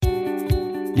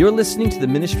You're listening to the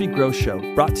Ministry Growth Show,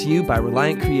 brought to you by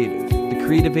Reliant Creative, the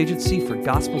creative agency for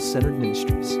gospel-centered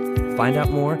ministries. Find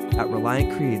out more at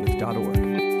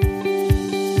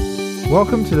reliantcreative.org.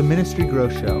 Welcome to the Ministry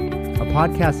Growth Show, a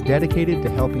podcast dedicated to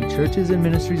helping churches and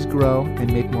ministries grow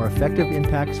and make more effective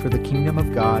impacts for the kingdom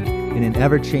of God in an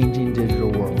ever-changing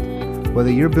digital world.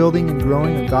 Whether you're building and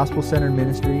growing a gospel-centered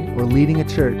ministry or leading a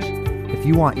church, if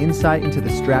you want insight into the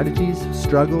strategies,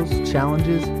 struggles,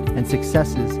 challenges, and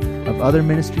successes of other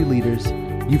ministry leaders,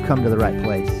 you've come to the right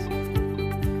place.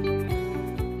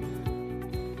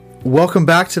 Welcome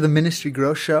back to the Ministry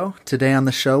Growth Show. Today on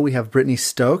the show, we have Brittany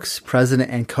Stokes, president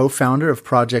and co-founder of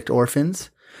Project Orphans.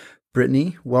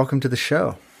 Brittany, welcome to the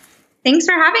show. Thanks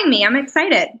for having me. I'm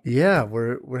excited. Yeah,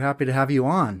 we're happy to have you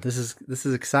on. This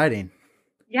is exciting.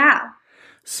 Yeah.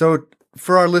 So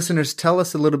for our listeners, tell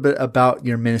us a little bit about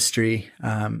your ministry,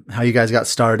 how you guys got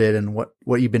started and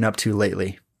what you've been up to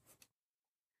lately.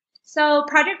 So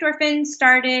Project Orphans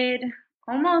started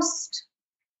almost,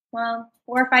 4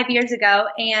 or 5 years ago.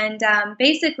 And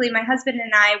basically, my husband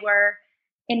and I were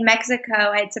in Mexico.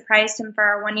 I had surprised him for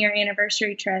our 1-year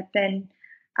anniversary trip and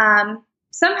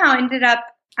somehow ended up,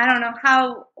 I don't know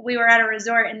how we were at a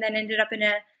resort and then ended up in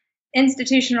an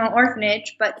institutional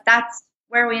orphanage, but that's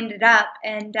where we ended up.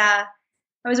 And I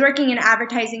was working in an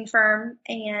advertising firm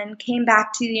and came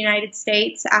back to the United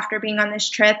States after being on this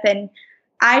trip. And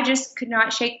I just could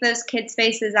not shake those kids'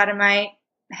 faces out of my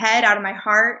head, out of my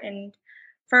heart. And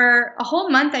for a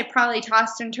whole month, I probably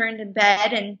tossed and turned in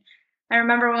bed. And I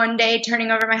remember one day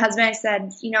turning over to my husband, I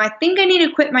said, I think I need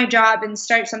to quit my job and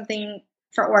start something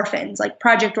for orphans, like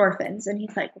Project Orphans. And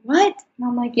he's like, what? And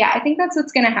I'm like, yeah, I think that's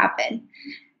what's going to happen.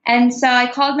 And so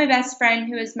I called my best friend,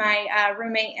 who is my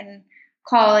roommate in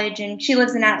college, and she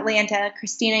lives in Atlanta,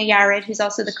 Christina Yared, who's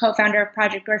also the co-founder of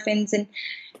Project Orphans. And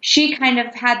she kind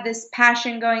of had this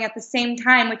passion going at the same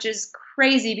time, which is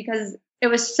crazy because it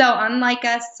was so unlike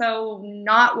us, so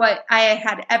not what I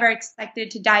had ever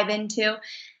expected to dive into.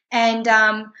 And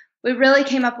we really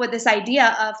came up with this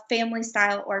idea of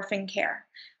family-style orphan care,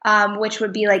 which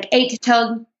would be like 8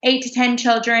 to 10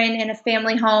 children in a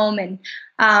family home. And,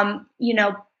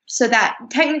 so that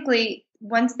technically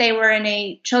once they were in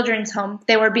a children's home,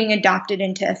 they were being adopted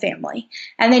into a family.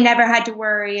 And they never had to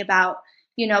worry about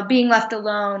being left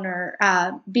alone or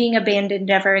being abandoned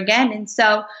ever again. And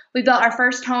so we built our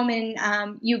first home in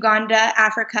Uganda,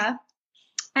 Africa,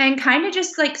 and kind of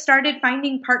just started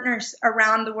finding partners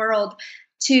around the world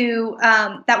to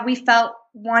that we felt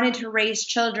wanted to raise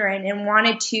children and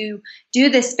wanted to do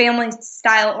this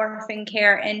family-style orphan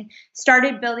care, and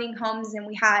started building homes. And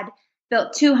we had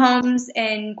built 2 homes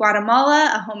in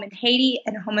Guatemala, a home in Haiti,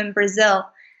 and a home in Brazil.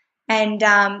 And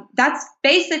that's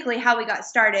basically how we got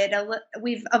started.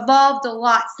 We've evolved a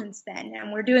lot since then,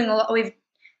 and we've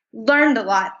learned a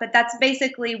lot, but that's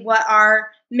basically what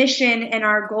our mission and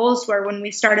our goals were when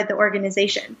we started the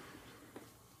organization.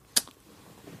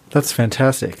 That's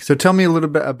fantastic. So tell me a little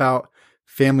bit about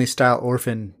family-style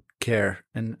orphan care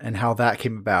and how that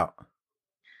came about.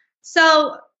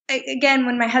 So again,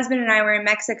 when my husband and I were in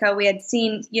Mexico, we had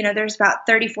seen, there's about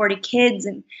 30, 40 kids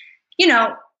and,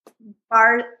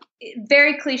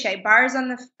 very cliche, bars on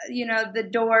the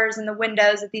doors and the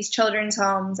windows of these children's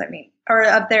homes, or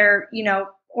of their,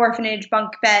 orphanage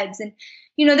bunk beds. And,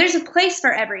 there's a place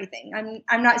for everything.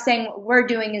 I'm not saying what we're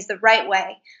doing is the right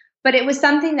way, but it was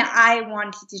something that I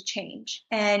wanted to change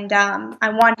and I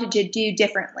wanted to do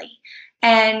differently.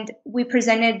 And we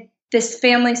presented this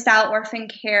family-style orphan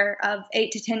care of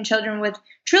 8 to 10 children with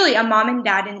truly a mom and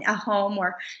dad in a home,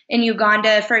 or in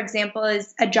Uganda, for example,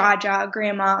 is a Jaja,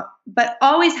 grandma, but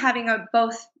always having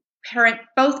both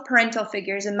parental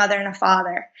figures, a mother and a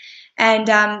father. And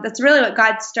that's really what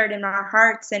God stirred in our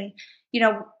hearts. And,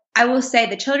 I will say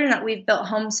the children that we've built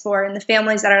homes for and the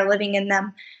families that are living in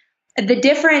them, the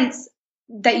difference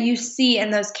that you see in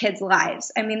those kids'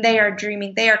 lives. They are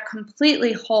dreaming. They are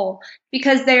completely whole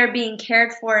because they are being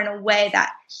cared for in a way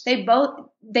that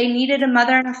they needed a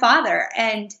mother and a father.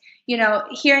 And,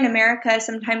 here in America,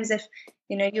 sometimes if,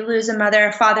 you lose a mother,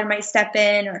 a father might step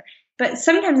in, but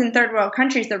sometimes in third world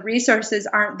countries, the resources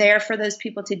aren't there for those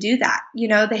people to do that.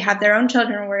 They have their own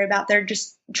children to worry about. They're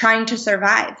just trying to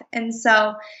survive. And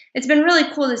so it's been really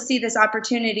cool to see this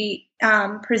opportunity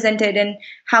presented and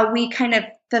how we kind of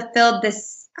fulfilled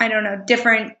this,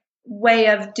 different way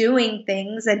of doing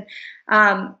things. And,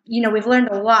 we've learned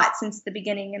a lot since the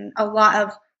beginning, and a lot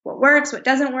of what works, what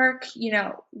doesn't work,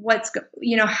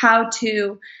 how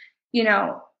to,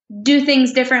 do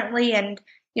things differently. And,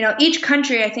 each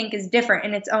country I think is different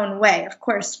in its own way. Of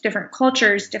course, different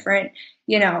cultures, different,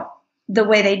 the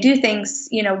way they do things,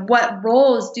 what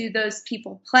roles do those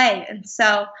people play? And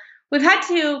so we've had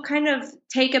to kind of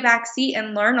take a back seat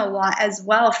and learn a lot as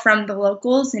well from the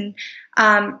locals. And,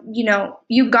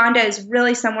 Uganda is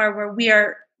really somewhere where we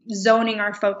are zoning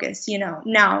our focus,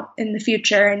 now in the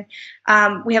future.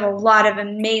 And we have a lot of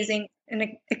amazing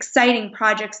and exciting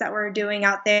projects that we're doing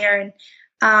out there. And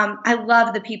I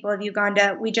love the people of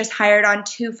Uganda. We just hired on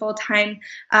 2 full-time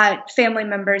family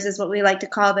members, is what we like to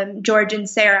call them, George and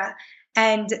Sarah.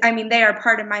 And I mean, they are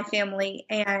part of my family,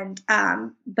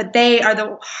 but they are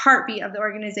the heartbeat of the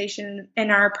organization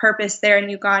and our purpose there in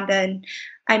Uganda. And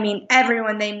I mean,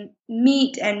 everyone they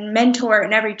meet and mentor,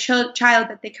 and every child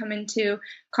that they come into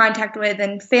contact with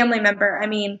and family member, I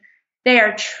mean, they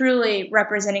are truly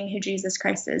representing who Jesus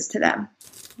Christ is to them.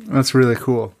 That's really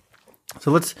cool.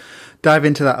 So let's dive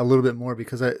into that a little bit more,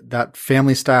 because that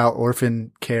family style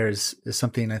orphan care is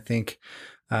something I think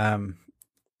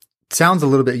sounds a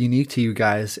little bit unique to you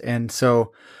guys. And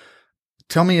so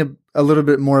tell me a little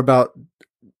bit more about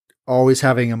always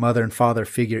having a mother and father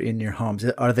figure in your homes.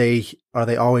 Are they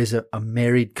always a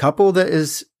married couple that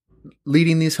is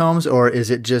leading these homes, or is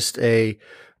it just a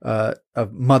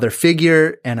mother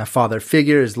figure and a father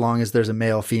figure, as long as there's a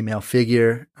male female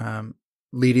figure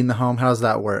leading the home? How does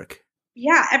that work?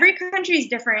 Yeah, every country is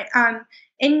different.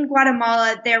 In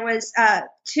Guatemala, there was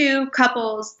 2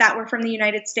 couples that were from the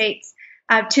United States,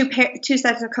 two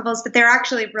sets of couples, but they're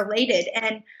actually related.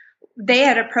 And they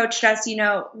had approached us,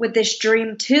 with this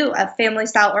dream too of family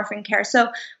style orphan care.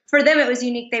 So for them, it was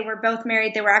unique. They were both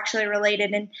married. They were actually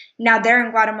related. And now they're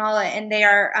in Guatemala, and they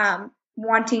are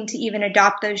wanting to even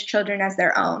adopt those children as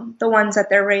their own, the ones that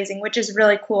they're raising, which is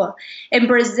really cool. In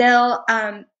Brazil,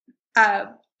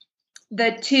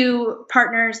 the 2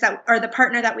 partners the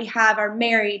partner that we have are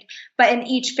married, but in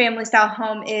each family style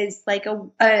home is like a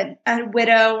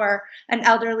widow or an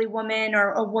elderly woman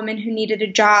or a woman who needed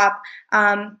a job.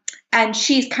 And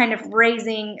she's kind of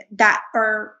raising that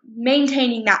or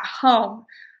maintaining that home.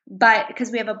 But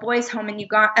because we have a boys' home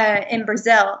in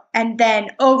Brazil, and then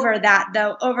over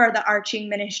the arching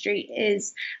ministry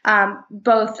is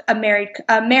both a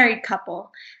married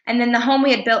couple, and then the home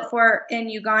we had built for in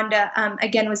Uganda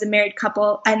again was a married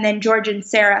couple, and then George and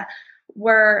Sarah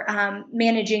were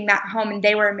managing that home, and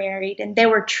they were married, and they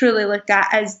were truly looked at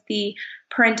as the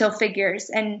parental figures.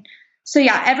 And so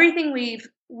yeah, everything we've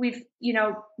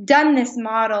done this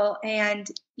model, and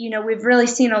we've really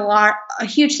seen a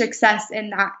huge success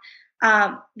in that.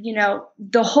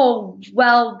 The whole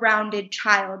well-rounded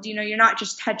child, you're not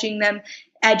just touching them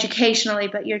educationally,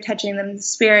 but you're touching them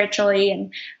spiritually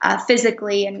and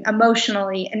physically and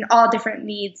emotionally, and all different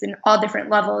needs and all different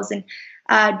levels.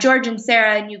 And George and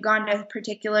Sarah in Uganda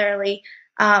particularly,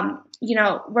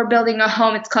 we're building a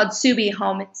home. It's called Subi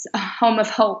Home. It's a home of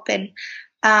hope. And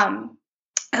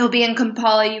it'll be in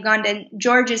Kampala, Uganda. And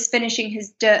George is finishing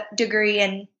his degree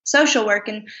in social work.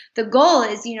 And the goal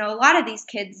is, a lot of these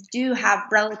kids do have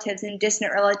relatives and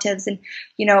distant relatives. And,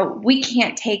 we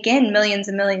can't take in millions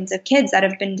and millions of kids that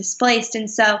have been displaced. And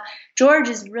so George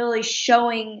is really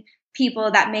showing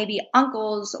people that may be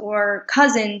uncles or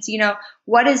cousins,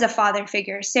 what is a father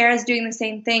figure? Sarah's doing the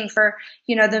same thing for,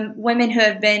 the women who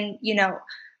have been,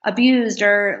 abused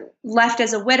or left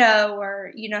as a widow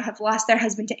or, have lost their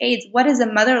husband to AIDS. What is a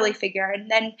motherly figure? And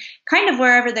then kind of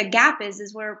wherever the gap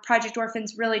is where Project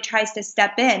Orphans really tries to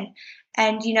step in.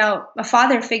 And, a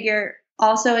father figure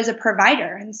also is a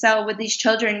provider. And so with these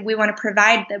children, we want to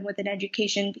provide them with an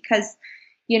education because,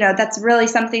 that's really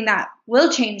something that will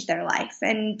change their life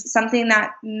and something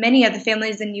that many of the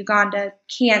families in Uganda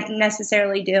can't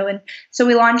necessarily do. And so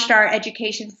we launched our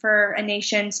Education for a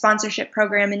Nation sponsorship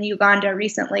program in Uganda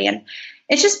recently. And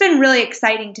it's just been really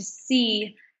exciting to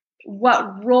see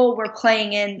what role we're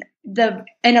playing in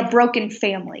a broken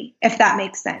family, if that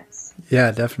makes sense.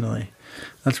 Yeah, definitely.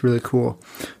 That's really cool.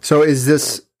 So is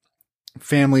this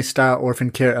family style orphan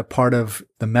care a part of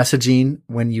the messaging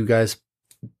when you guys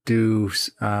do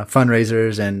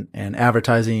fundraisers and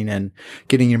advertising and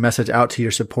getting your message out to your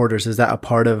supporters? Is that a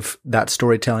part of that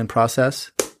storytelling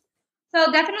process?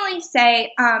 So definitely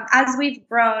say, as we've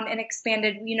grown and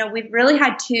expanded, we've really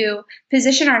had to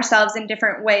position ourselves in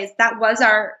different ways. That was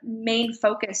our main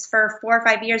focus for 4 or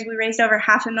 5 years. We raised over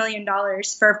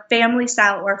 $500,000 for family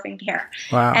style orphan care.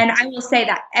 Wow. And I will say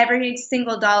that every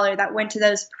single dollar that went to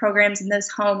those programs and those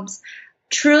homes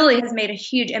truly has made a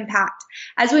huge impact.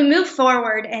 As we move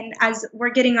forward and as we're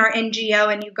getting our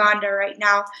NGO in Uganda right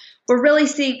now, we're really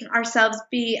seeing ourselves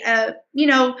be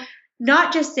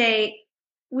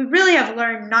we really have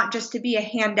learned not just to be a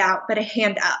handout, but a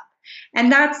hand up. And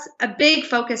that's a big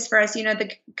focus for us, the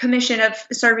commission of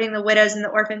serving the widows and the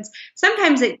orphans.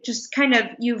 Sometimes it just kind of,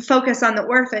 you focus on the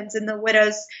orphans and the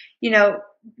widows,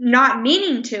 not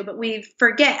meaning to, but we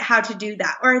forget how to do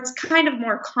that, or it's kind of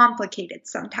more complicated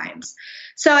sometimes.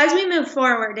 So as we move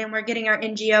forward and we're getting our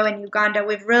NGO in Uganda,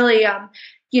 we've really,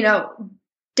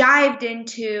 dived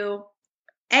into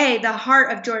the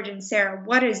heart of George and Sarah.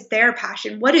 What is their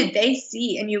passion? What do they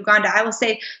see in Uganda? I will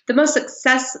say the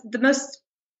most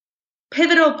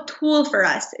pivotal tool for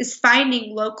us is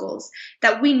finding locals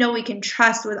that we know we can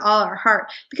trust with all our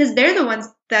heart, because they're the ones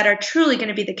that are truly going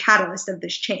to be the catalyst of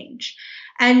this change.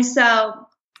 And so,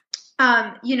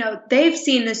 they've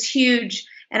seen this huge,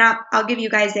 and I'll give you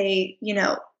guys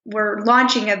we're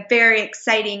launching a very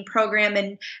exciting program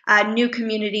and a new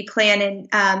community plan in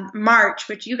March,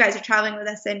 which you guys are traveling with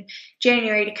us in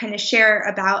January to kind of share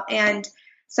about. And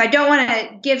so I don't want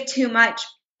to give too much,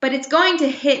 but it's going to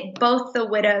hit both the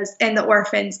widows and the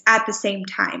orphans at the same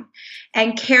time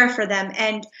and care for them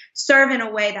and serve in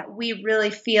a way that we really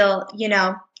feel,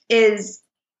 is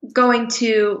going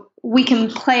to, we can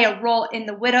play a role in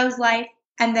the widow's life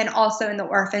and then also in the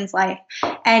orphan's life.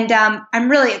 And I'm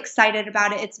really excited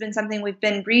about it. It's been something we've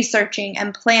been researching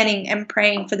and planning and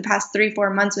praying for the past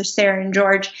 3-4 months with Sarah and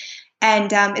George.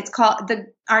 And it's called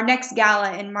our next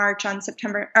gala in March on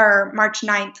March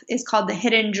 9th is called The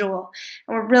Hidden Jewel.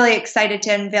 And we're really excited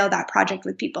to unveil that project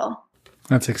with people.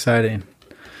 That's exciting.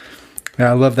 Yeah,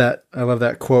 I love that. I love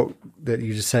that quote that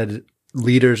you just said,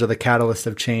 leaders are the catalyst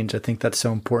of change. I think that's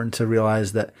so important to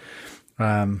realize that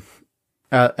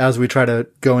as we try to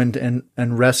go in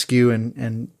and rescue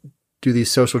and do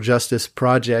these social justice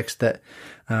projects, that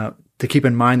to keep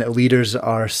in mind that leaders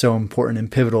are so important and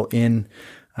pivotal in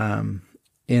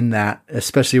that,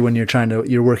 especially when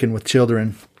you're working with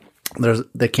children.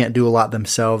 They can't do a lot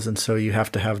themselves, and so you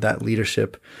have to have that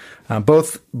leadership,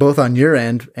 both on your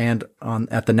end and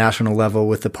at the national level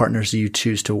with the partners you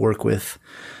choose to work with.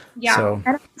 Yeah, so. And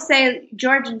I would say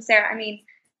George and Sarah,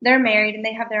 they're married and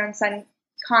they have their own son,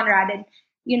 Conrad, and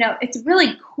it's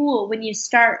really cool when you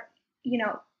start,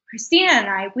 Christina and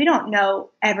I, we don't know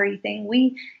everything.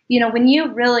 When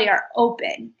you really are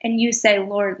open and you say,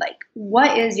 Lord,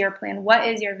 what is your plan? What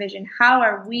is your vision? How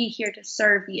are we here to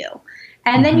serve you?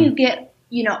 And then you get,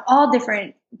 all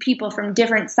different people from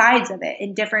different sides of it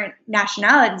in different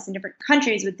nationalities in different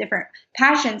countries with different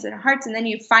passions and hearts. And then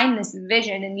you find this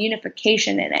vision and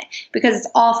unification in it because it's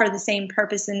all for the same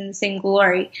purpose and the same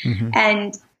glory. Mm-hmm.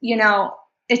 And,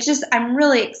 it's just, I'm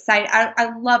really excited.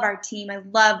 I love our team. I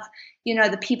love,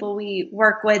 the people we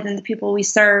work with and the people we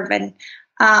serve. And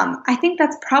I think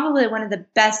that's probably one of the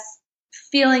best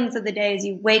feelings of the day is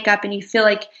you wake up and you feel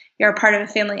like you're a part of a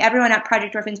family. Everyone at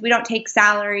Project Orphans, we don't take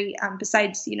salary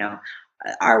besides,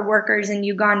 our workers in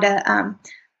Uganda.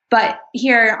 But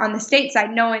here on the state side,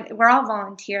 we're all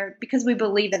volunteer because we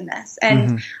believe in this.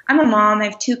 And mm-hmm. I'm a mom. I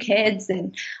have 2 kids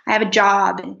and I have a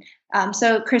job. And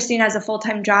so Christine has a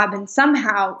full-time job. And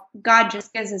somehow God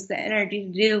just gives us the energy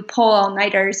to do pull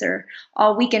all-nighters or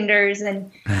all weekenders.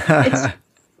 And it's,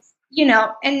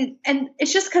 and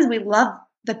it's just because we love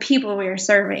the people we are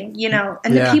serving,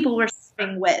 and the people we're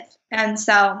serving with. And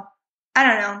so, I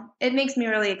don't know. It makes me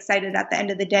really excited at the end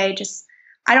of the day. Just,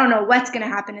 I don't know what's going to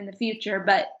happen in the future,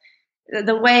 but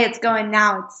the way it's going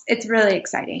now, it's really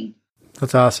exciting.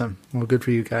 That's awesome. Well, good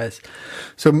for you guys.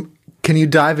 So can you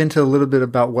dive into a little bit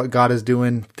about what God is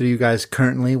doing through you guys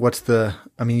currently?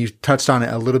 You touched on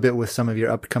it a little bit with some of your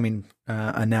upcoming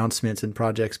announcements and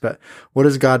projects, but what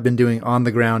has God been doing on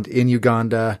the ground in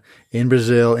Uganda, in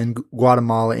Brazil, in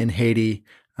Guatemala, in Haiti,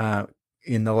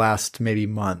 in the last maybe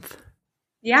month?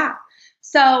 Yeah.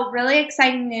 So really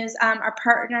exciting news. Our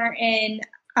partner in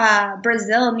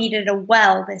Brazil needed a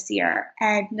well this year,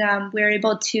 and we were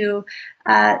able to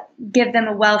give them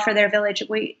a well for their village.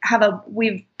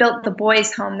 We've built the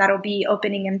boys' home that'll be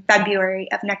opening in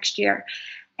February of next year,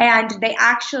 and they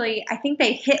actually, I think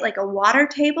they hit a water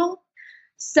table.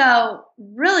 So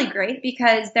really great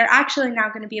because they're actually now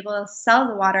going to be able to sell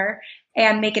the water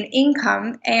and make an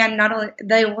income, and not only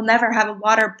they will never have a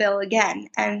water bill again.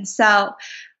 And so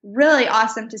really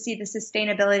awesome to see the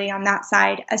sustainability on that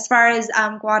side. As far as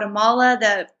Guatemala,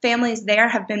 the families there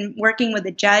have been working with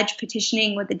the judge,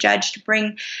 petitioning with the judge to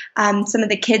bring some of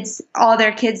the kids, all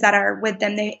their kids that are with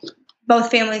them.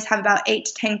 Both families have about 8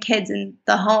 to 10 kids in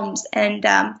the homes, and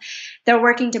they're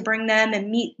working to bring them and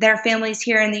meet their families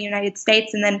here in the United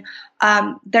States. And then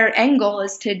their end goal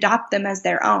is to adopt them as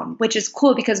their own, which is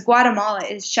cool because Guatemala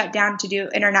is shut down to do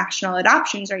international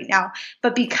adoptions right now.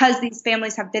 But because these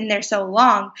families have been there so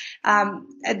long,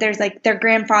 they're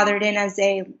grandfathered in as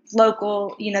a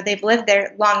local, they've lived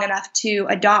there long enough to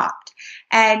adopt.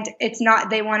 And it's not,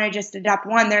 they want to just adopt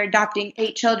one, they're adopting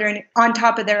 8 children on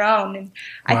top of their own. And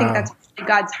I think that's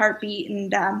God's heartbeat,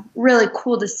 and really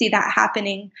cool to see that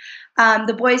happening.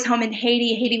 the boys' home in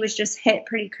Haiti. Haiti was just hit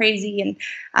pretty crazy,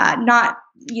 and not,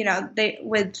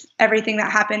 with everything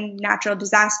that happened, natural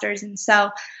disasters. And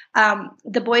so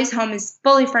the boys' home is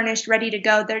fully furnished, ready to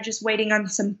go. They're just waiting on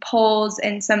some poles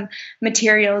and some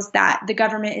materials that the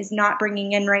government is not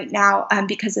bringing in right now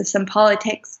because of some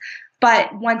politics.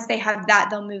 But once they have that,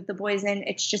 they'll move the boys in.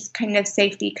 It's just kind of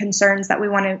safety concerns that we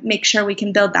want to make sure we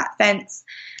can build that fence,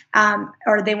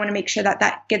 or they want to make sure that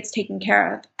that gets taken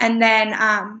care of. And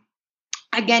then,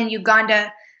 again,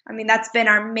 Uganda, I mean, that's been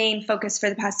our main focus for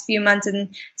the past few months,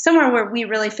 and somewhere where we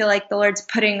really feel like the Lord's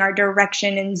putting our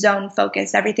direction and zone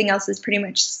focus. Everything else is pretty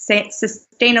much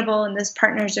sustainable, and those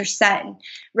partners are set and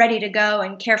ready to go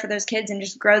and care for those kids and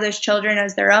just grow those children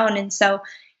as their own. And so,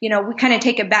 we kind of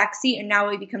take a back seat, and now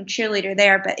we become cheerleader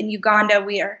there. But in Uganda,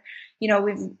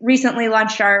 we've recently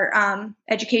launched our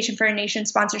Education for a Nation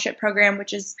sponsorship program,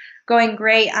 which is going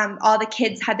great. All the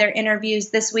kids had their interviews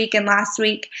this week and last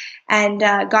week, and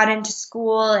got into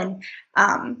school. And,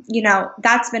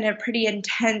 that's been a pretty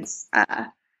intense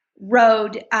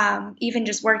road, even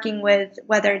just working with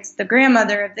whether it's the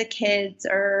grandmother of the kids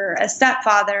or a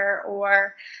stepfather,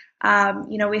 or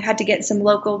we've had to get some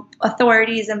local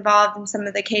authorities involved in some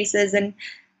of the cases. And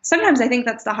sometimes I think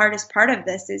that's the hardest part of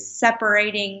this, is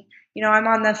separating. I'm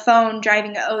on the phone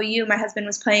driving to OU. My husband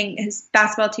was playing, his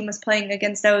basketball team was playing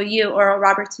against OU. Oral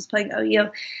Roberts was playing OU.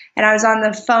 And I was on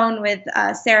the phone with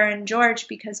Sarah and George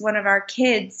because one of our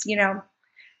kids,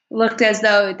 looked as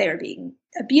though they were being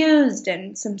abused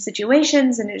in some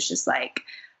situations. And it's just like,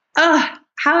 oh,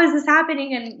 how is this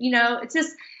happening? And, it's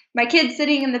just my kid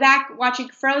sitting in the back watching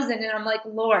Frozen. And I'm like,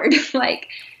 Lord, like,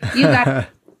 you got,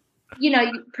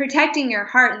 protecting your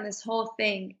heart in this whole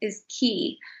thing is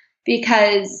key,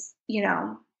 because, you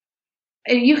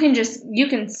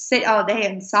can sit all day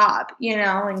and sob,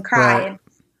 and cry. Right. And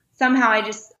somehow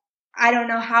I don't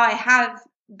know how I have,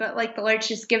 but like the Lord's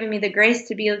just given me the grace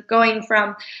to be going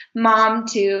from mom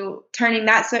to turning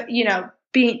that,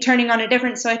 turning on a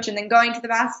different switch and then going to the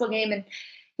basketball game. And,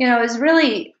 it was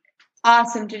really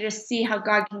awesome to just see how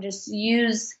God can just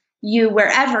use you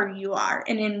wherever you are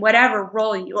and in whatever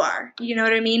role you are. You know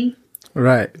what I mean?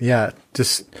 Right. Yeah.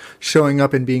 Just showing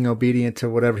up and being obedient to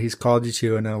whatever he's called you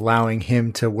to, and allowing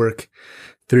him to work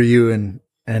through you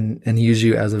and use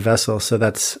you as a vessel. So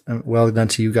that's well done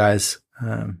to you guys.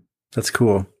 That's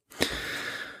cool.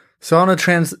 So I want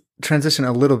to transition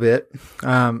a little bit.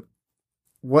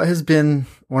 What has been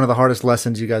one of the hardest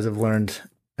lessons you guys have learned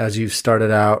as you've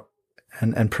started out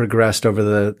and progressed over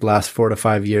the last 4 to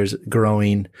 5 years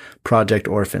growing Project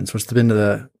Orphans? What's been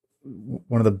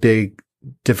one of the big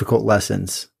difficult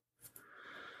lessons?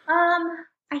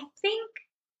 I think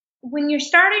when you're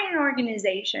starting an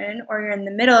organization, or you're in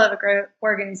the middle of a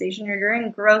organization, or you're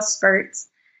in growth spurts,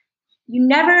 you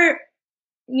never,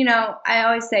 I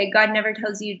always say God never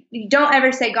tells you don't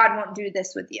ever say God won't do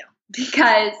this with you,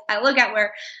 because I look at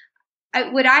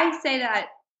would I say that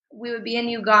we would be in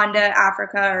Uganda,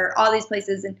 Africa, or all these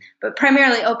places, but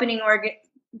primarily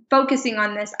focusing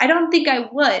on this, I don't think I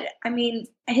would. I mean,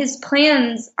 his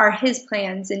plans are his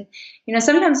plans. And,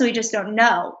 sometimes we just don't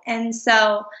know. And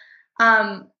so,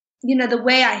 the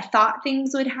way I thought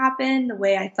things would happen,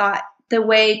 the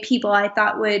way people I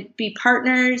thought would be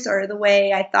partners, or the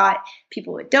way I thought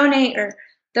people would donate, or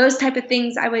those type of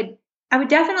things, I would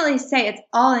definitely say it's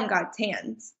all in God's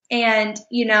hands. And,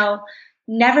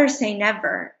 never say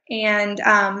never. And,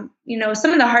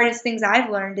 some of the hardest things I've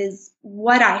learned is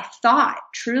what I thought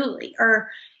truly, or,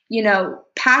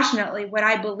 passionately, what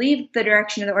I believed the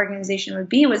direction of the organization would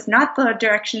be was not the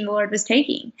direction the Lord was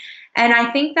taking. And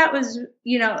I think that was,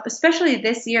 especially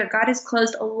this year, God has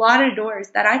closed a lot of doors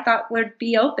that I thought would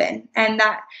be open, and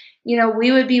that,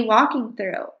 we would be walking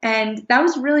through. And that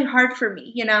was really hard for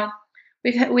me.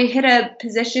 We hit a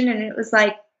position, and it was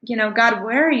like, God,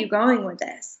 where are you going with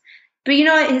this? But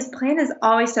his plan is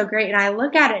always so great. And I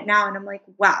look at it now and I'm like,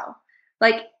 wow,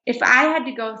 like if I had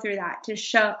to go through that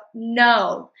to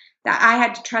know that I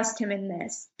had to trust him in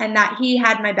this, and that he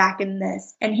had my back in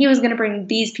this, and he was going to bring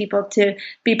these people to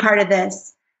be part of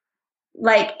this,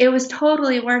 like it was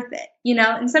totally worth it,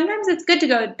 and sometimes it's good to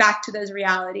go back to those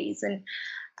realities. And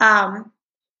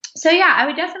so, yeah, I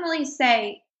would definitely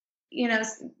say,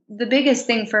 the biggest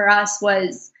thing for us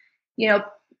was,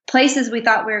 places we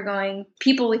thought we were going,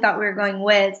 people we thought we were going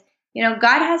with.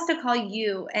 God has to call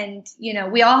you, and,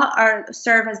 we all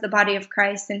serve as the body of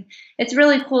Christ, and it's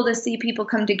really cool to see people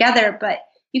come together, but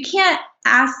you can't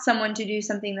ask someone to do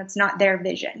something that's not their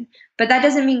vision. But that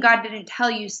doesn't mean God didn't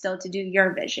tell you still to do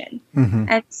your vision. Mm-hmm.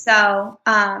 And so,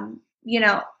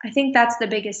 I think that's the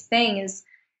biggest thing, is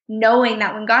knowing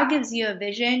that when God gives you a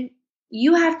vision,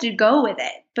 you have to go with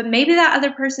it. But maybe that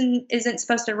other person isn't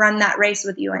supposed to run that race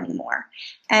with you anymore.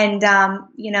 And,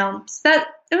 so that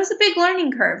it was a big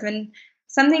learning curve and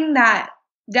something that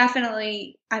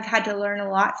definitely I've had to learn a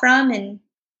lot from. And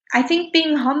I think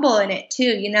being humble in it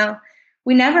too,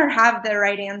 we never have the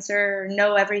right answer or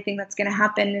know everything that's going to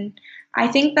happen. And I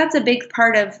think that's a big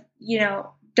part of,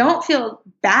 don't feel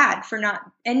bad for not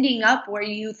ending up where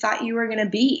you thought you were going to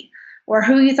be or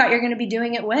who you thought you're going to be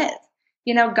doing it with.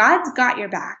 God's got your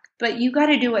back, but you got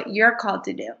to do what you're called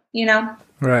to do,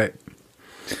 Right.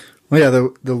 Well, yeah,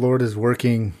 the Lord is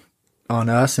working on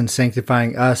us and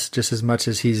sanctifying us just as much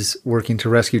as he's working to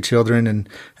rescue children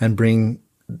and bring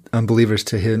unbelievers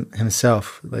to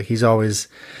himself. Like he's always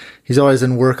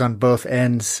in work on both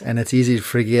ends, and it's easy to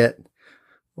forget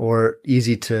or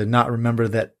easy to not remember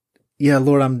that, yeah,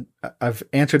 Lord, I've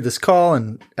answered this call.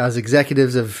 And as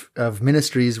executives of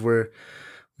ministries, we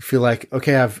feel like,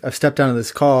 okay, I've stepped down to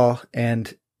this call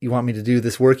and you want me to do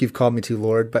this work you've called me to,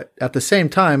 Lord. But at the same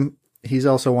time, he's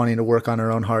also wanting to work on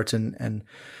our own hearts and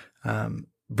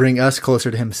bring us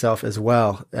closer to himself as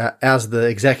well as the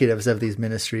executives of these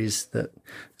ministries that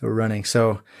we're running.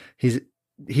 So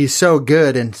he's so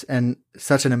good and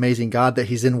such an amazing God that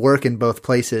he's in work in both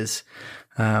places.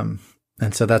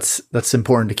 And so that's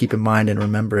important to keep in mind and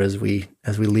remember as we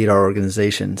lead our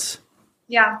organizations.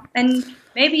 Yeah. And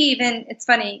maybe even it's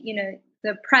funny,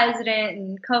 the president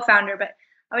and co-founder, but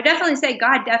I would definitely say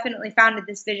God definitely founded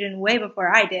this vision way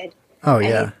before I did. Oh,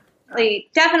 yeah.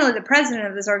 Definitely the president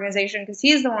of this organization, because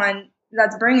he's the one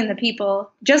that's bringing the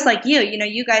people just like you.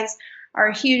 You guys are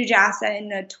a huge asset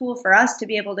and a tool for us to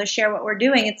be able to share what we're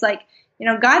doing. It's like,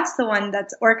 God's the one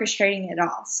that's orchestrating it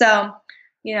all. So,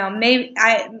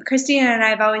 Christina and I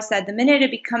have always said the minute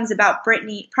it becomes about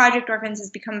Brittany, Project Orphans has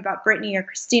become about Brittany or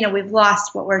Christina, we've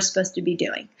lost what we're supposed to be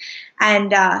doing.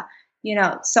 And,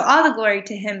 so all the glory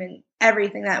to him and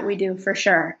everything that we do for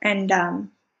sure. And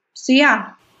so,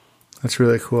 yeah. That's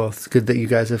really cool. It's good that you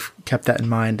guys have kept that in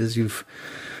mind as you've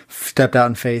stepped out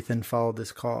in faith and followed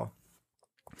this call.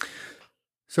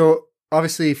 So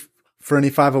obviously for any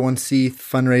 501c,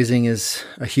 fundraising is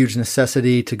a huge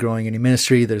necessity to growing any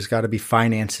ministry. There's got to be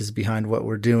finances behind what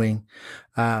we're doing.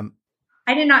 I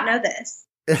did not know this.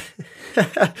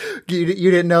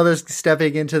 You didn't know this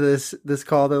stepping into this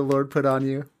call that the Lord put on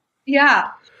you?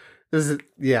 Yeah.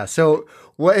 So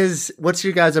what's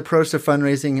your guys' approach to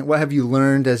fundraising? What have you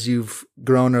learned as you've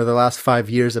grown over the last 5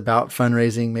 years about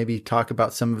fundraising? Maybe talk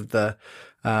about some of the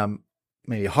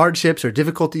maybe hardships or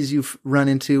difficulties you've run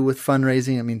into with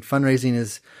fundraising. I mean, fundraising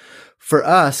is for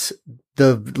us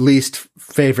my least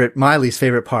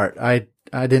favorite part. I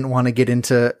didn't want to get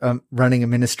into running a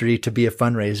ministry to be a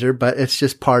fundraiser, but it's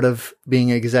just part of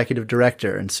being an executive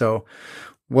director. And so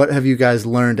what have you guys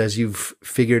learned as you've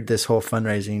figured this whole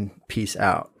fundraising piece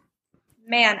out?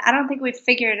 Man, I don't think we've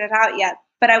figured it out yet,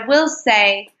 but I will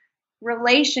say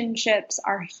relationships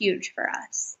are huge for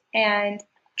us and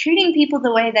treating people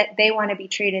the way that they want to be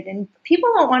treated. And people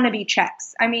don't want to be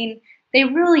checks. I mean, they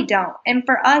really don't. And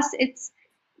for us,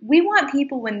 we want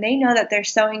people when they know that they're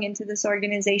sowing into this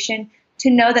organization to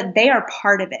know that they are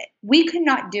part of it. We could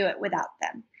not do it without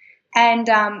them. And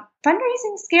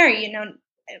fundraising is scary.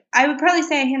 I would probably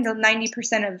say I handle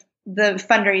 90% of the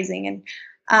fundraising,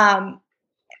 and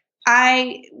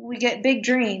we get big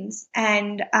dreams,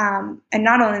 and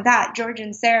not only that, George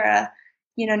and Sarah,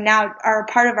 now are a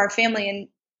part of our family and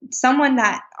someone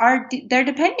that they're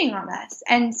depending on us,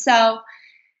 and so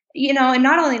and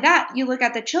not only that, you look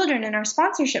at the children in our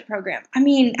sponsorship program. I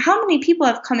mean, how many people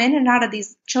have come in and out of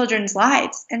these children's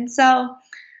lives, and so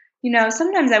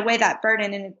sometimes I weigh that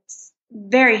burden, and it's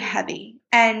very heavy,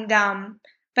 and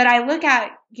but I look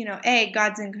at, A,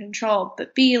 God's in control,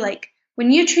 but B, like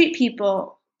when you treat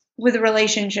people with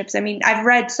relationships, I mean, I've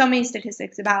read so many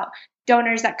statistics about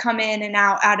donors that come in and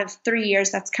out of 3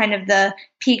 years. That's kind of the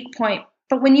peak point.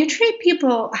 But when you treat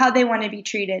people how they want to be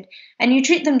treated and you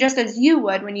treat them just as you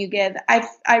would when you give,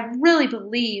 I really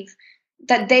believe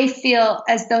that they feel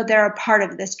as though they're a part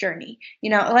of this journey.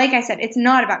 Like I said, it's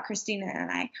not about Christina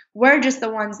and I. We're just the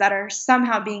ones that are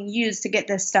somehow being used to get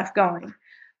this stuff going.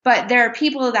 But there are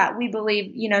people that we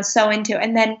believe, so into.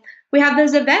 And then we have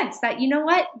those events that,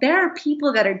 there are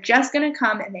people that are just going to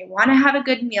come and they want to have a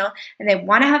good meal and they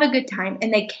want to have a good time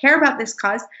and they care about this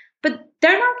cause, but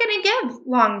they're not going to give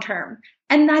long term.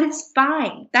 And that is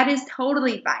fine. That is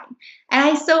totally fine. And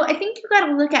I think you got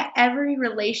to look at every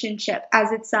relationship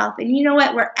as itself. And you know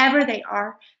what? Wherever they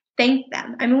are, thank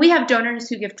them. I mean, we have donors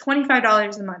who give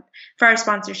 $25 a month for our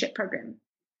sponsorship program.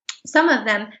 Some of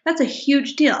them, that's a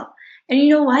huge deal. And you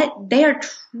know what? They are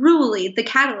truly the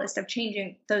catalyst of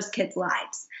changing those kids'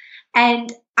 lives.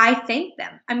 And I thank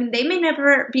them. I mean, they may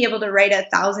never be able to write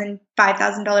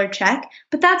 $5,000 check,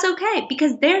 but that's okay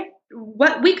because they're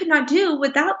what we could not do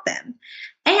without them.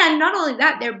 And not only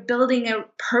that, they're building a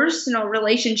personal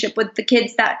relationship with the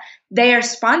kids that they are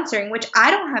sponsoring, which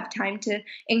I don't have time to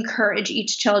encourage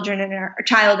each child in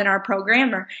our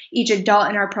program or each adult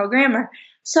in our program.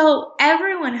 So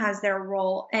everyone has their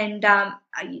role. And,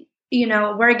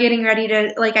 we're getting ready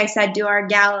to, like I said, do our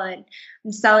gala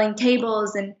and selling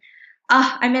tables. And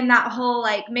I'm in that whole,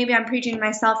 maybe I'm preaching to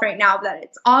myself right now, that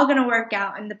it's all going to work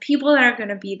out. And the people that are going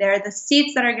to be there, the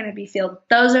seats that are going to be filled,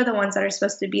 those are the ones that are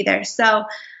supposed to be there. So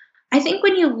I think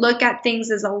when you look at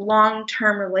things as a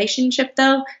long-term relationship,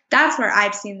 though, that's where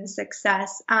I've seen the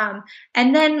success. And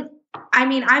then,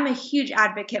 I'm a huge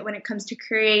advocate when it comes to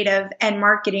creative and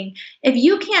marketing. If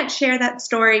you can't share that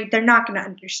story, they're not going to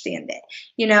understand it,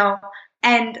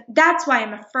 And that's why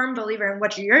I'm a firm believer in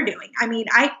what you're doing.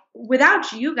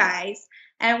 Without you guys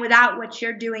and without what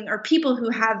you're doing, or people who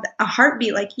have a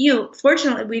heartbeat like you,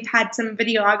 fortunately, we've had some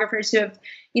videographers who have,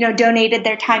 donated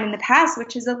their time in the past,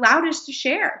 which has allowed us to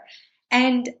share.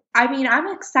 And I'm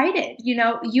excited.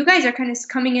 You guys are kind of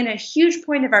coming in a huge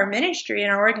point of our ministry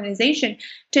and our organization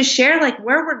to share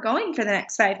where we're going for the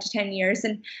next 5 to 10 years.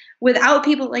 And without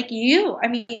people like you,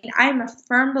 I'm a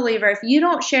firm believer if you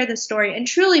don't share the story and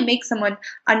truly make someone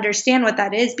understand what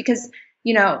that is, because,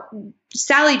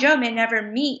 Sally Joe may never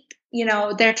meet,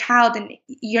 their child in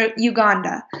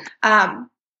Uganda.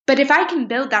 But if I can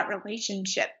build that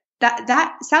relationship,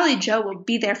 that Sally Joe will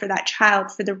be there for that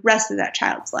child for the rest of that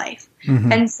child's life.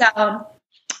 Mm-hmm. And so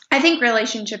I think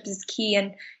relationship is key,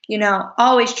 and,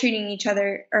 always treating each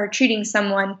other or treating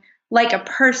someone like a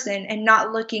person and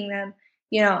not looking them,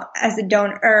 as a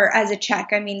donor or as a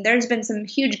check. There's been some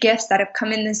huge gifts that have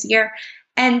come in this year,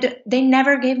 and they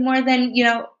never gave more than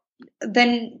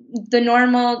the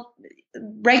normal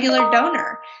regular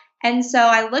donor. And so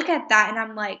I look at that and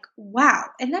I'm like, wow.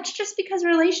 And that's just because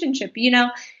relationship,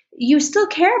 you still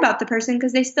care about the person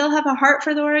because they still have a heart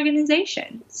for the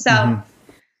organization. So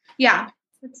yeah,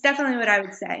 that's definitely what I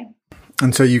would say.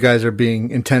 And so you guys are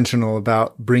being intentional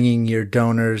about bringing your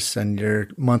donors and your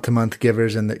month-to-month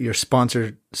givers and your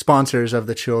sponsors of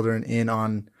the children in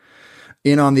on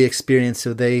the experience,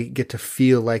 so they get to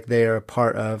feel like they are a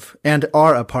part of and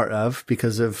are a part of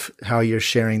because of how you're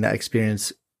sharing that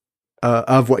experience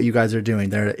of what you guys are doing.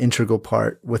 They're an integral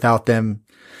part. Without them,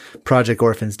 Project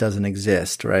Orphans doesn't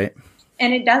exist, right?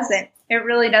 And it doesn't. It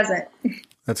really doesn't.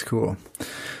 That's cool.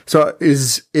 So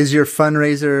is your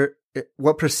fundraiser,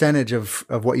 what percentage of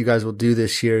what you guys will do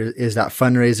this year is that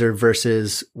fundraiser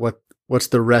versus what's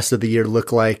the rest of the year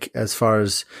look like as far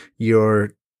as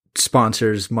your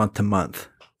sponsors month to month?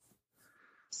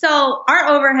 So our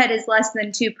overhead is less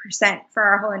than 2% for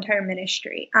our whole entire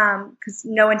ministry, because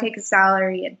no one takes a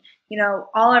salary, and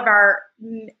all of our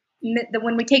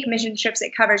when we take mission trips,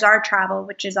 it covers our travel,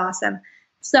 which is awesome.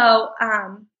 So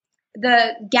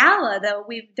the gala, though,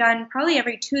 we've done probably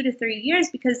every 2 to 3 years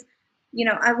because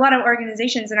a lot of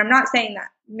organizations, and I'm not saying that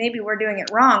maybe we're doing it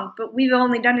wrong, but we've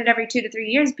only done it every 2 to 3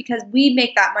 years because we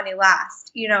make that money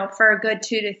last, for a good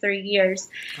 2 to 3 years.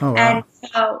 Oh, wow. And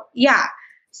so, yeah,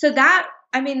 so that,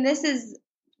 this is,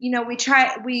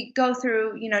 we go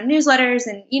through, newsletters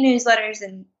and e-newsletters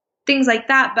and things like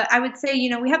that. But I would say,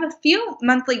 we have a few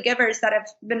monthly givers that have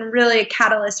been really a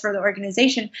catalyst for the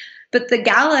organization. But the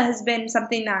gala has been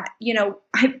something that,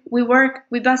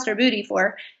 we bust our booty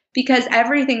for, because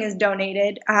everything is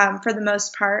donated for the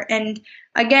most part. And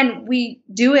again, we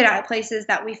do it at places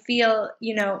that we feel,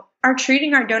 are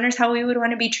treating our donors how we would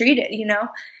want to be treated,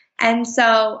 And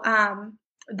so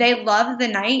they love the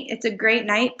night. It's a great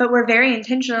night, but we're very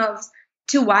intentional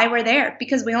to why we're there,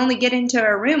 because we only get into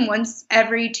a room once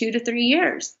every 2 to 3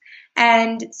 years.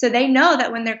 And so they know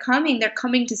that when they're coming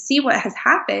to see what has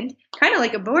happened, kind of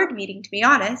like a board meeting, to be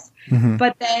honest. Mm-hmm.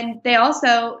 But then they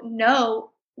also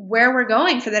know where we're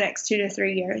going for the next 2 to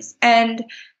 3 years. And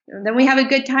then we have a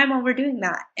good time while we're doing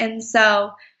that. And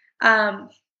so,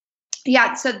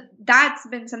 so that's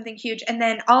been something huge. And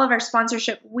then all of our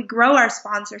sponsorship, we grow our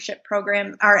sponsorship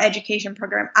program, our education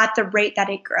program, at the rate that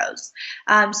it grows.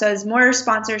 So as more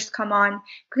sponsors come on,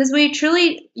 because we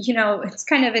truly, it's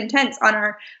kind of intense on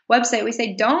our website. We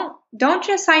say, don't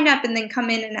just sign up and then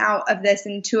come in and out of this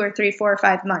in 2 or 3, 4 or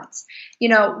 5 months.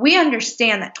 We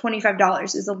understand that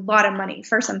 $25 is a lot of money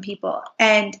for some people.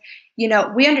 And,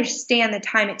 we understand the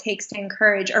time it takes to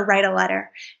encourage or write a letter.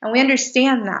 And we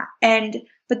understand that. And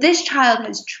But this child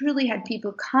has truly had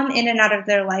people come in and out of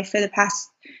their life for the past,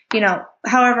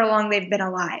 however long they've been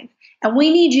alive. And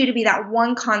we need you to be that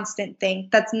one constant thing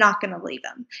that's not going to leave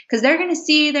them. Because they're going to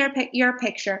see your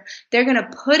picture. They're going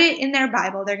to put it in their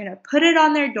Bible. They're going to put it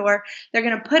on their door. They're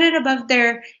going to put it above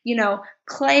their,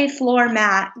 clay floor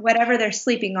mat, whatever they're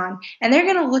sleeping on. And they're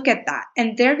going to look at that.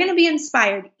 And they're going to be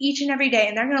inspired each and every day.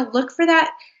 And they're going to look for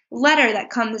that letter that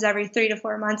comes every 3 to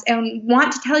 4 months and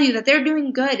want to tell you that they're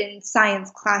doing good in science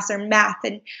class or math.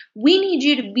 And we need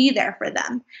you to be there for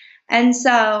them. And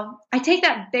so I take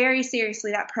that very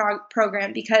seriously, that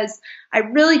program, because I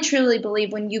really, truly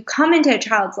believe when you come into a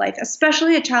child's life,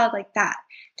 especially a child like that,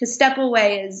 to step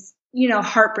away is,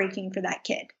 heartbreaking for that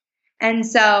kid. And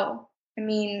so,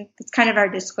 it's kind of our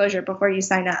disclosure before you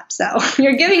sign up. So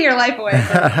you're giving your life away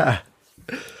for them.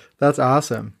 That's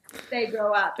awesome. They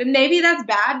grow up. And maybe that's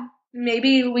bad.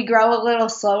 Maybe we grow a little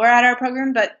slower at our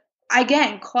program. But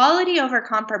again, quality over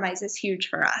compromise is huge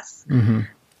for us. Mm-hmm.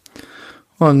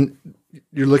 Well,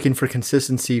 you're looking for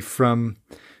consistency from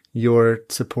your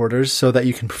supporters so that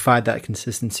you can provide that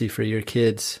consistency for your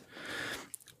kids.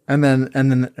 And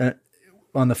then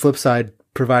on the flip side,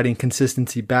 providing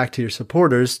consistency back to your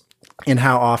supporters in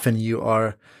how often you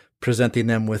are presenting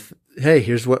them with, hey,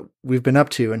 here's what we've been up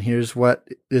to, and here's what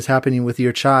is happening with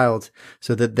your child,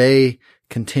 so that they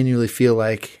continually feel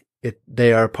like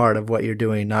they are a part of what you're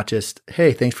doing, not just,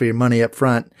 hey, thanks for your money up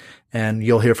front, and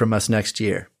you'll hear from us next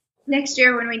year. Next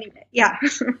year when we need it. Yeah.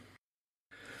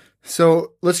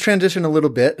 So let's transition a little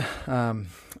bit. I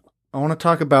want to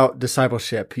talk about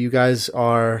discipleship. You guys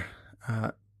are,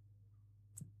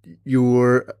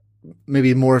 your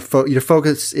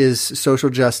focus is social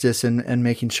justice and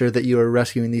making sure that you are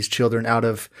rescuing these children out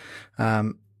of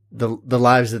the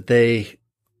lives that they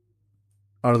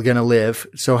are going to live.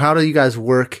 So how do you guys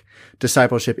work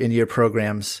discipleship into your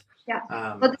programs?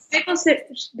 Yeah. Well,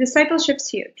 discipleship's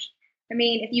huge.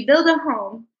 If you build a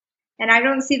home and I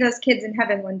don't see those kids in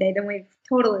heaven one day, then we've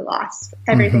totally lost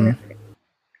everything. Mm-hmm.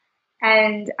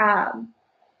 And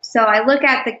so I look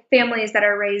at the families that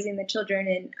are raising the children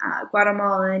in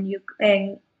Guatemala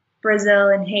and Brazil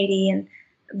and Haiti, and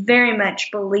very much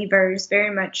believers,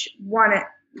 very much want to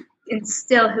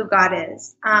instill who God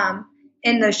is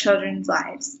in those children's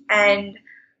lives. And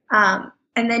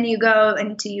then you go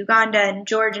into Uganda and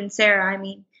George and Sarah.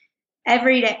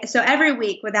 Every day, so every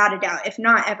week, without a doubt, if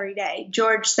not every day,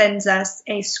 George sends us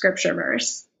a scripture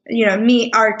verse.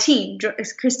 Our team,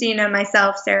 Christina,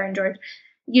 myself, Sarah, and George,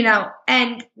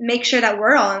 and make sure that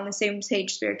we're all on the same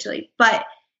page spiritually. But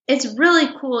it's really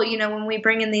cool, when we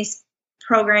bring in these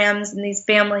programs and these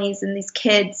families and these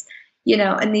kids,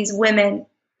 and these women,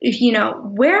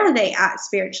 where are they at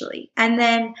spiritually? And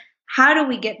then how do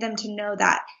we get them to know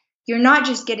that you're not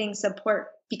just getting support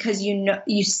because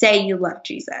you say you love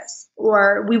Jesus,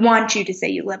 or we want you to say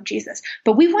you love Jesus,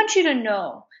 but we want you to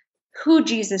know who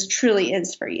Jesus truly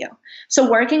is for you.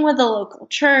 So working with the local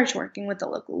church, working with the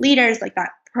local leaders, like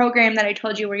that program that I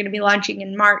told you we're going to be launching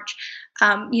in March,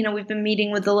 we've been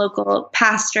meeting with the local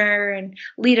pastor and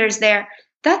leaders there.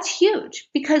 That's huge,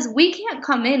 because we can't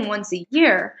come in once a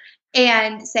year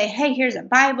and say, hey, here's a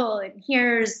Bible, and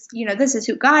here's, this is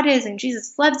who God is, and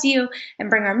Jesus loves you, and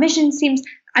bring our mission teams.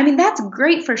 That's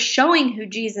great for showing who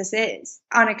Jesus is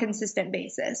on a consistent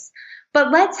basis.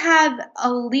 But let's have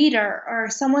a leader or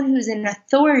someone who's in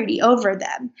authority over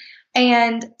them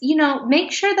and,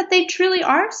 make sure that they truly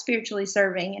are spiritually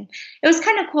serving. And it was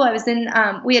kind of cool. I was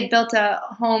we had built a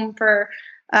home for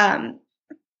some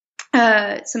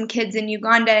kids in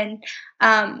Uganda,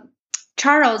 and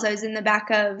Charles, I was in the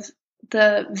back of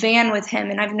the van with him,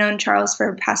 and I've known Charles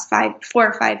for the past 4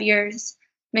 or 5 years,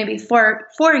 maybe 4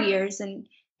 years, and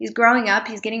he's growing up.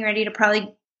 He's getting ready to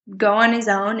probably go on his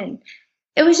own, and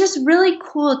it was just really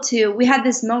cool we had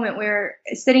this moment where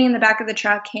sitting in the back of the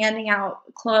truck handing out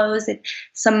clothes, and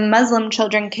some Muslim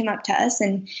children came up to us,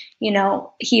 and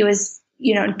he was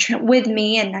with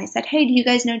me, and I said, hey, do you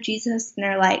guys know Jesus? And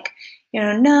they're like,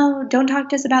 no, don't talk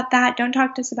to us about that, don't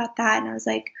talk to us about that. And I was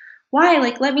like, why?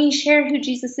 Let me share who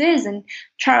Jesus is. And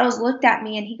Charles looked at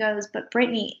me and he goes, but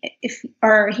Brittany,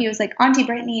 he was like, Auntie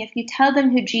Brittany, if you tell them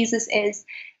who Jesus is,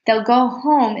 they'll go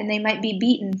home and they might be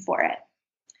beaten for it.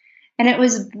 And it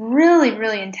was really,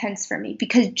 really intense for me,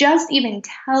 because just even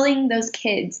telling those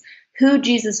kids who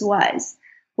Jesus was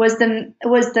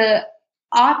the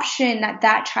option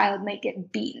that child might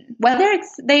get beaten, whether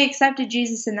they accepted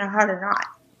Jesus in their heart or not.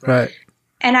 Right.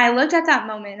 And I looked at that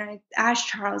moment and I asked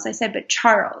Charles, I said, but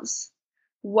Charles,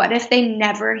 what if they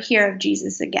never hear of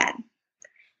Jesus again?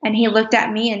 And he looked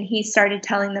at me and he started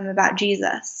telling them about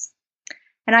Jesus.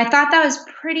 And I thought that was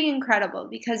pretty incredible,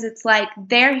 because it's like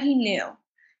there he knew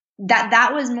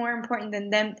that was more important than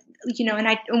them,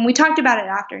 and we talked about it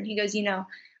after, and he goes,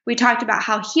 we talked about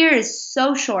how here is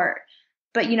so short,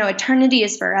 but, eternity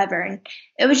is forever. And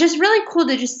it was just really cool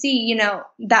to just see,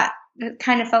 that it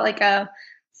kind of felt like a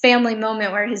family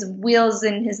moment where his wheels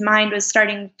in his mind was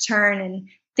starting to turn and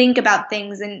think about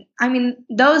things. And I mean,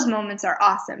 those moments are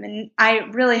awesome. And I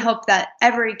really hope that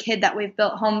every kid that we've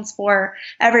built homes for,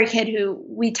 every kid who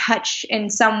we touch in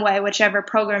some way, whichever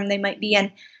program they might be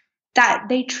in, that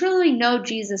they truly know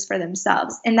Jesus for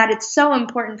themselves, and that it's so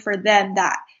important for them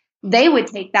that they would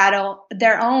take that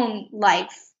their own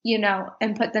life,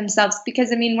 and put themselves,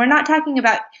 because I mean, we're not talking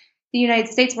about the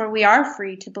United States where we are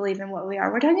free to believe in what we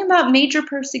are. We're talking about major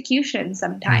persecution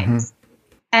sometimes.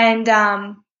 And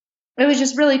it was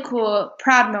just really cool,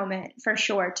 proud moment for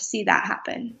sure to see that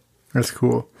happen. That's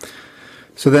cool.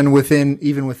 So then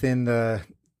even within the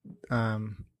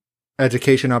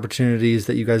education opportunities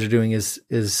that you guys are doing,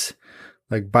 is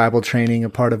like Bible training a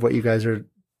part of what you guys are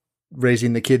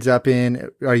raising the kids up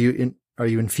in? Are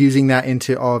you infusing that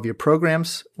into all of your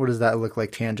programs? What does that look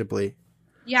like tangibly?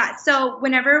 Yeah. So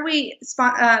whenever we,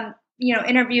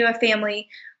 interview a family,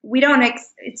 we don't,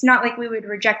 it's not like we would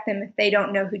reject them if they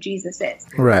don't know who Jesus is.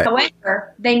 Right.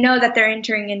 However, they know that they're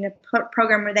entering in a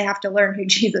program where they have to learn who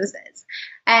Jesus is.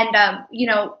 And,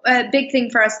 a big thing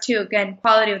for us too, again,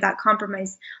 quality without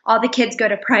compromise. All the kids go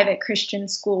to private Christian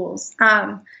schools.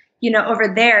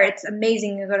 Over there, it's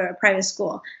amazing to go to a private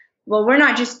school. Well, we're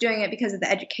not just doing it because of the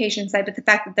education side, but the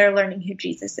fact that they're learning who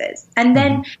Jesus is. And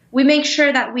then we make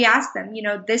sure that we ask them,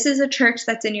 this is a church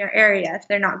that's in your area. If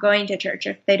they're not going to church,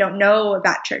 if they don't know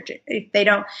about church, if they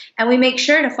don't, and we make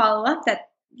sure to follow up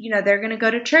that, they're going to go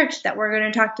to church, that we're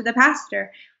going to talk to the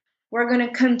pastor. We're going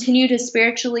to continue to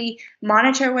spiritually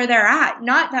monitor where they're at.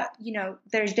 Not that,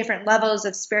 there's different levels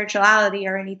of spirituality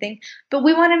or anything, but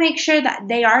we want to make sure that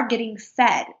they are getting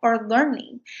fed or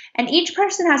learning. And each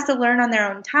person has to learn on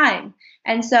their own time.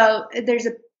 And so there's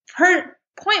a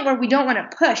point where we don't want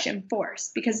to push and force,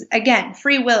 because again,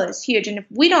 free will is huge. And if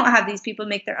we don't have these people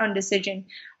make their own decision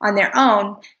on their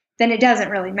own, then it doesn't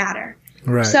really matter.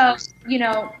 Right. So,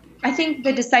 I think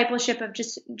the discipleship of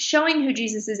just showing who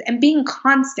Jesus is and being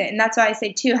constant. And that's why I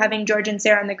say too, having George and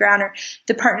Sarah on the ground, or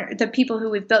the people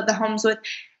who we've built the homes with,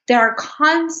 there are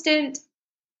constant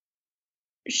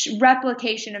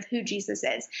replication of who Jesus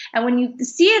is. And when you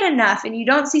see it enough and you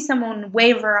don't see someone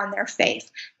waver on their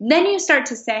faith, then you start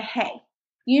to say, hey,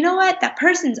 you know what? That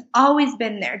person's always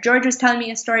been there. George was telling me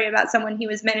a story about someone he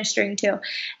was ministering to,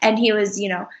 and he was,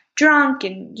 drunk,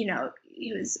 and,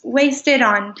 he was wasted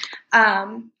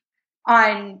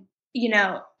and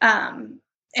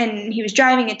he was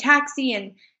driving a taxi,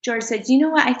 and George said, you know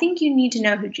what? I think you need to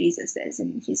know who Jesus is.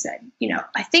 And he said,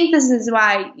 I think this is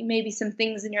why maybe some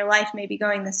things in your life may be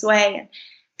going this way and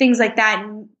things like that.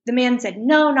 And the man said,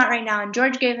 no, not right now. And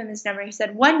George gave him his number. He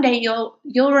said, one day you'll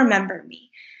remember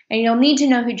me, and you'll need to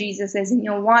know who Jesus is, and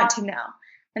you'll want to know.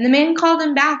 And the man called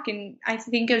him back, and I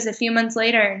think it was a few months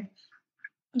later,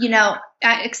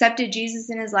 accepted Jesus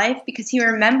in his life because he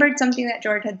remembered something that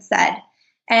George had said.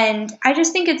 And I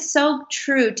just think it's so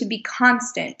true to be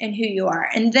constant in who you are.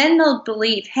 And then they'll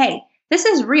believe, hey, this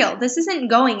is real. This isn't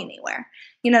going anywhere.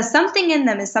 Something in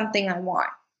them is something I want.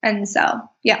 And so,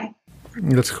 yeah.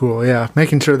 That's cool. Yeah.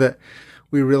 Making sure that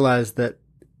we realize that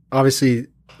obviously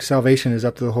salvation is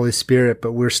up to the Holy Spirit,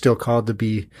 but we're still called to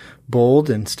be bold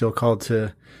and still called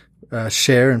to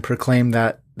share and proclaim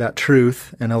that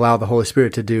truth and allow the Holy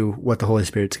Spirit to do what the Holy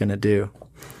Spirit's going to do.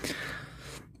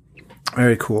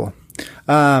 Very cool.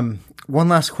 One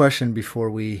last question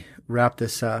before we wrap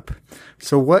this up.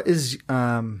 So what is,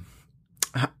 how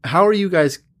are you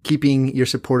guys keeping your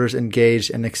supporters engaged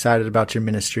and excited about your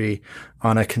ministry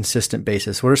on a consistent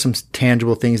basis? What are some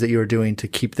tangible things that you are doing to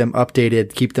keep them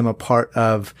updated, keep them a part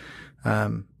of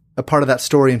that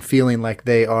story and feeling like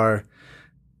they are,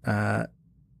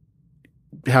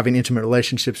 having intimate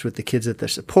relationships with the kids that they're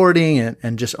supporting,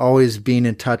 and just always being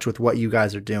in touch with what you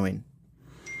guys are doing?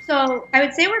 So I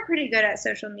would say we're pretty good at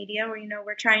social media, where,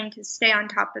 we're trying to stay on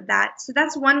top of that. So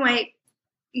that's one way.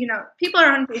 People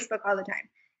are on Facebook all the time,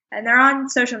 and they're on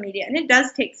social media, and it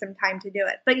does take some time to do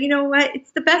it. But you know what?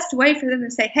 It's the best way for them to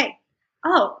say, hey,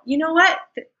 oh, you know what?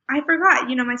 I forgot,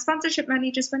 my sponsorship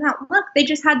money just went out. Look, they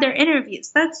just had their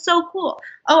interviews. That's so cool.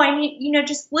 Oh, I mean,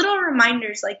 just little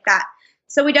reminders like that.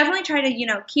 So we definitely try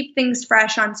to, keep things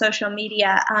fresh on social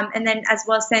media, and then as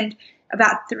well send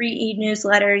about 3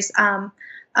 e-newsletters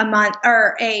a month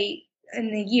or in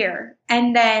the year.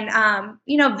 And then,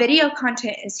 video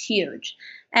content is huge.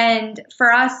 And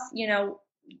for us,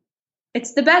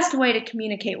 it's the best way to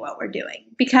communicate what we're doing,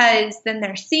 because then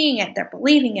they're seeing it, they're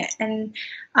believing it. And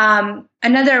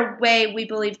another way we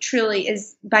believe truly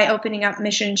is by opening up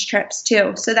missions trips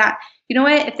too, so that, you know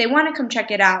what, if they want to come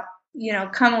check it out,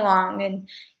 come along and,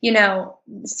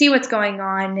 see what's going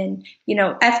on. And,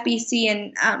 FBC,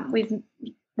 and we've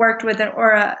worked with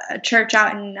a church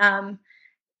out in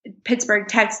Pittsburgh,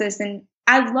 Texas, and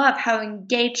I love how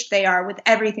engaged they are with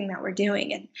everything that we're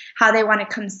doing, and how they want to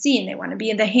come see, and they want to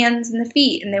be in the hands and the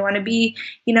feet, and they want to be,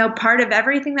 part of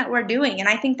everything that we're doing. And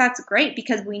I think that's great,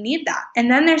 because we need that. And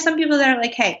then there's some people that are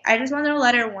like, hey, I just want a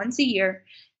letter once a year.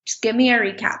 Just give me a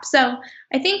recap. So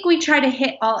I think we try to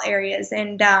hit all areas,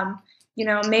 and,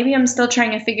 maybe I'm still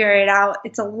trying to figure it out.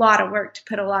 It's a lot of work to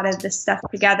put a lot of this stuff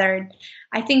together.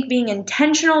 I think being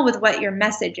intentional with what your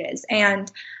message is, and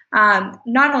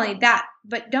not only that,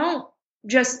 but don't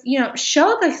just,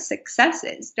 show the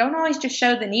successes. Don't always just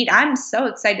show the need. I'm so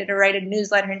excited to write a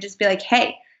newsletter and just be like,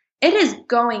 hey, it is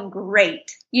going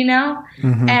great,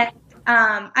 Mm-hmm. And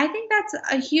I think that's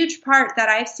a huge part that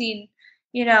I've seen,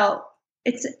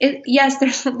 yes,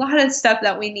 there's a lot of stuff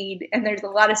that we need, and there's a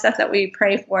lot of stuff that we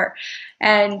pray for,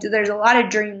 and there's a lot of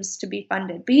dreams to be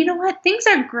funded. But you know what? Things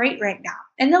are great right now,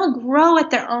 and they'll grow at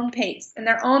their own pace and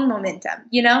their own momentum,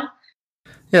 Yeah,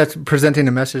 it's presenting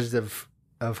a message of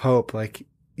hope. Like,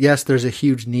 yes, there's a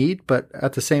huge need, but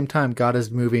at the same time, God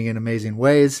is moving in amazing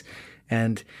ways,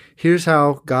 and here's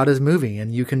how God is moving,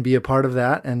 and you can be a part of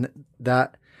that. And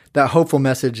that hopeful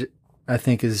message, I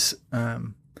think, is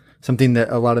something that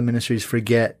a lot of ministries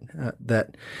forget,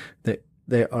 that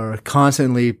they are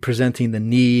constantly presenting the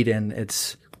need, and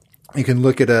you can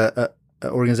look at a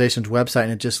organization's website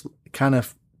and it just kind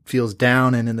of feels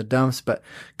down and in the dumps, but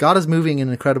God is moving in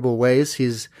incredible ways.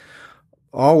 He's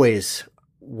always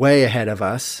way ahead of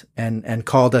us and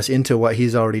called us into what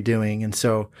he's already doing. And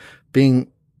so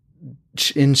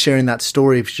sharing that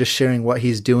story, just sharing what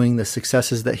he's doing, the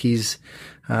successes that he's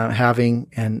having,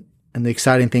 and the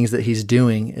exciting things that he's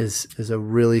doing is a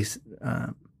really,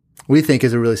 we think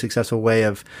is a really successful way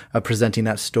of presenting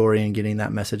that story and getting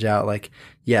that message out. Like,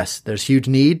 yes, there's huge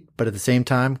need, but at the same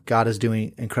time, God is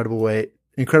doing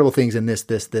incredible things in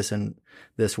this, and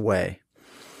this way.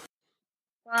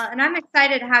 Well, and I'm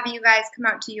excited to have you guys come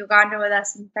out to Uganda with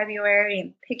us in February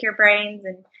and pick your brains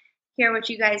and hear what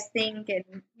you guys think.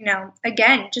 And,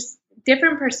 again, just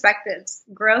different perspectives.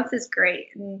 Growth is great.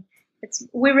 And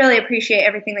we really appreciate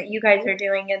everything that you guys are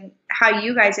doing, and how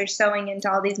you guys are sowing into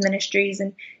all these ministries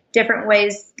and different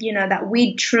ways, that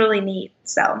we truly need.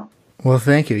 So, well,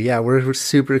 thank you. Yeah, we're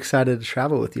super excited to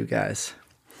travel with you guys.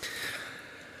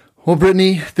 Well,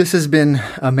 Brittany, this has been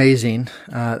amazing.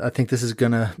 I think this is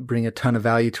going to bring a ton of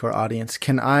value to our audience.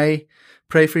 Can I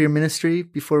pray for your ministry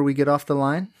before we get off the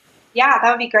line? Yeah,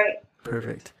 that would be great.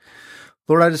 Perfect.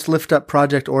 Lord, I just lift up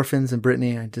Project Orphans and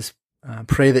Brittany. I just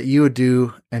pray that you would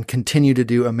do and continue to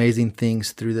do amazing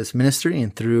things through this ministry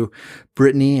and through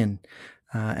Brittany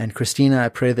and Christina. I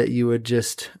pray that you would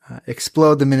just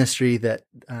explode the ministry, that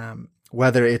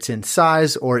whether it's in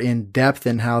size or in depth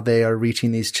in how they are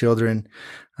reaching these children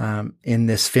in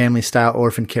this family-style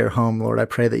orphan care home. Lord, I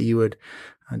pray that you would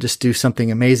just do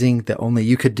something amazing that only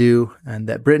you could do, and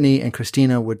that Brittany and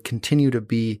Christina would continue to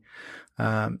be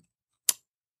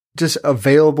just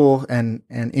available and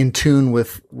in tune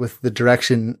with the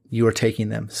direction you are taking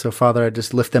them. So, Father, I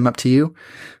just lift them up to you.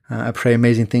 I pray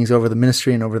amazing things over the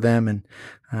ministry and over them, and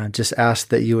just ask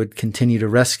that you would continue to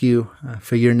rescue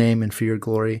for your name and for your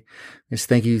glory. Just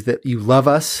thank you that you love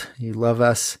us. You love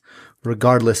us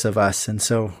regardless of us. And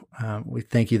so we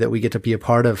thank you that we get to be a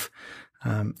part of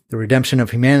the redemption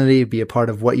of humanity, be a part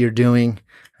of what you're doing.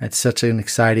 It's such an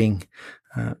exciting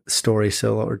story.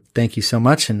 So, Lord, thank you so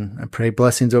much. And I pray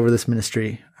blessings over this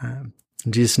ministry.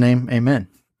 In Jesus' name, amen.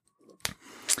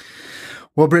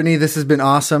 Well, Brittany, this has been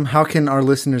awesome. How can our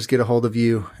listeners get a hold of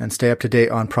you and stay up to date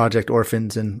on Project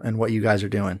Orphans and what you guys are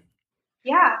doing?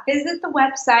 Yeah, visit the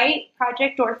website,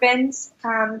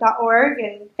 projectorphans.org,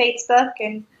 and Facebook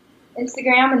and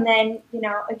Instagram. And then,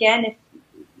 again, if,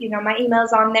 my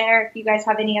email's on there if you guys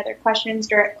have any other questions,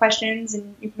 direct questions,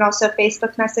 and you can also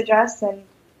Facebook message us. And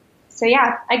so,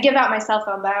 yeah, I give out my cell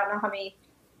phone, but I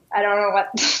don't know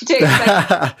what to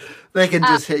expect. They can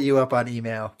just hit you up on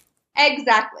email.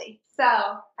 Exactly. So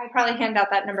I probably hand out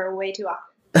that number way too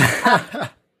often.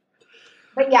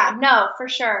 But yeah, no, for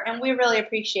sure. And we really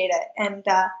appreciate it. And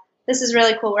this is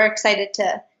really cool. We're excited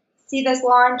to see this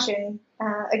launch and,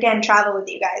 again, travel with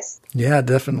you guys. Yeah,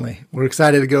 definitely. We're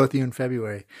excited to go with you in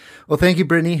February. Well, thank you,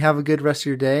 Brittany. Have a good rest of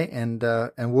your day, and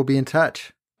we'll be in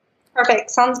touch.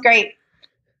 Perfect. Sounds great.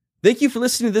 Thank you for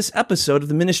listening to this episode of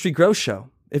the Ministry Grow Show.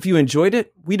 If you enjoyed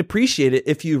it, we'd appreciate it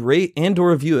if you rate and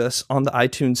or review us on the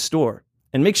iTunes store.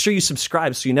 And make sure you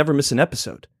subscribe so you never miss an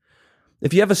episode.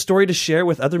 If you have a story to share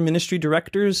with other ministry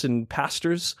directors and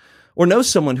pastors, or know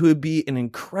someone who would be an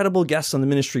incredible guest on the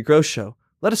Ministry Grow Show,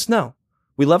 let us know.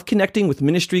 We love connecting with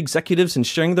ministry executives and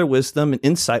sharing their wisdom and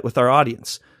insight with our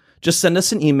audience. Just send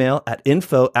us an email at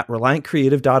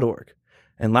info@reliantcreative.org.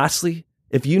 And lastly,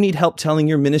 if you need help telling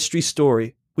your ministry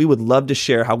story, we would love to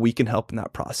share how we can help in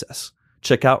that process.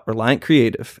 Check out Reliant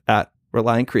Creative at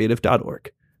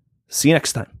reliantcreative.org. See you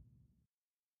next time.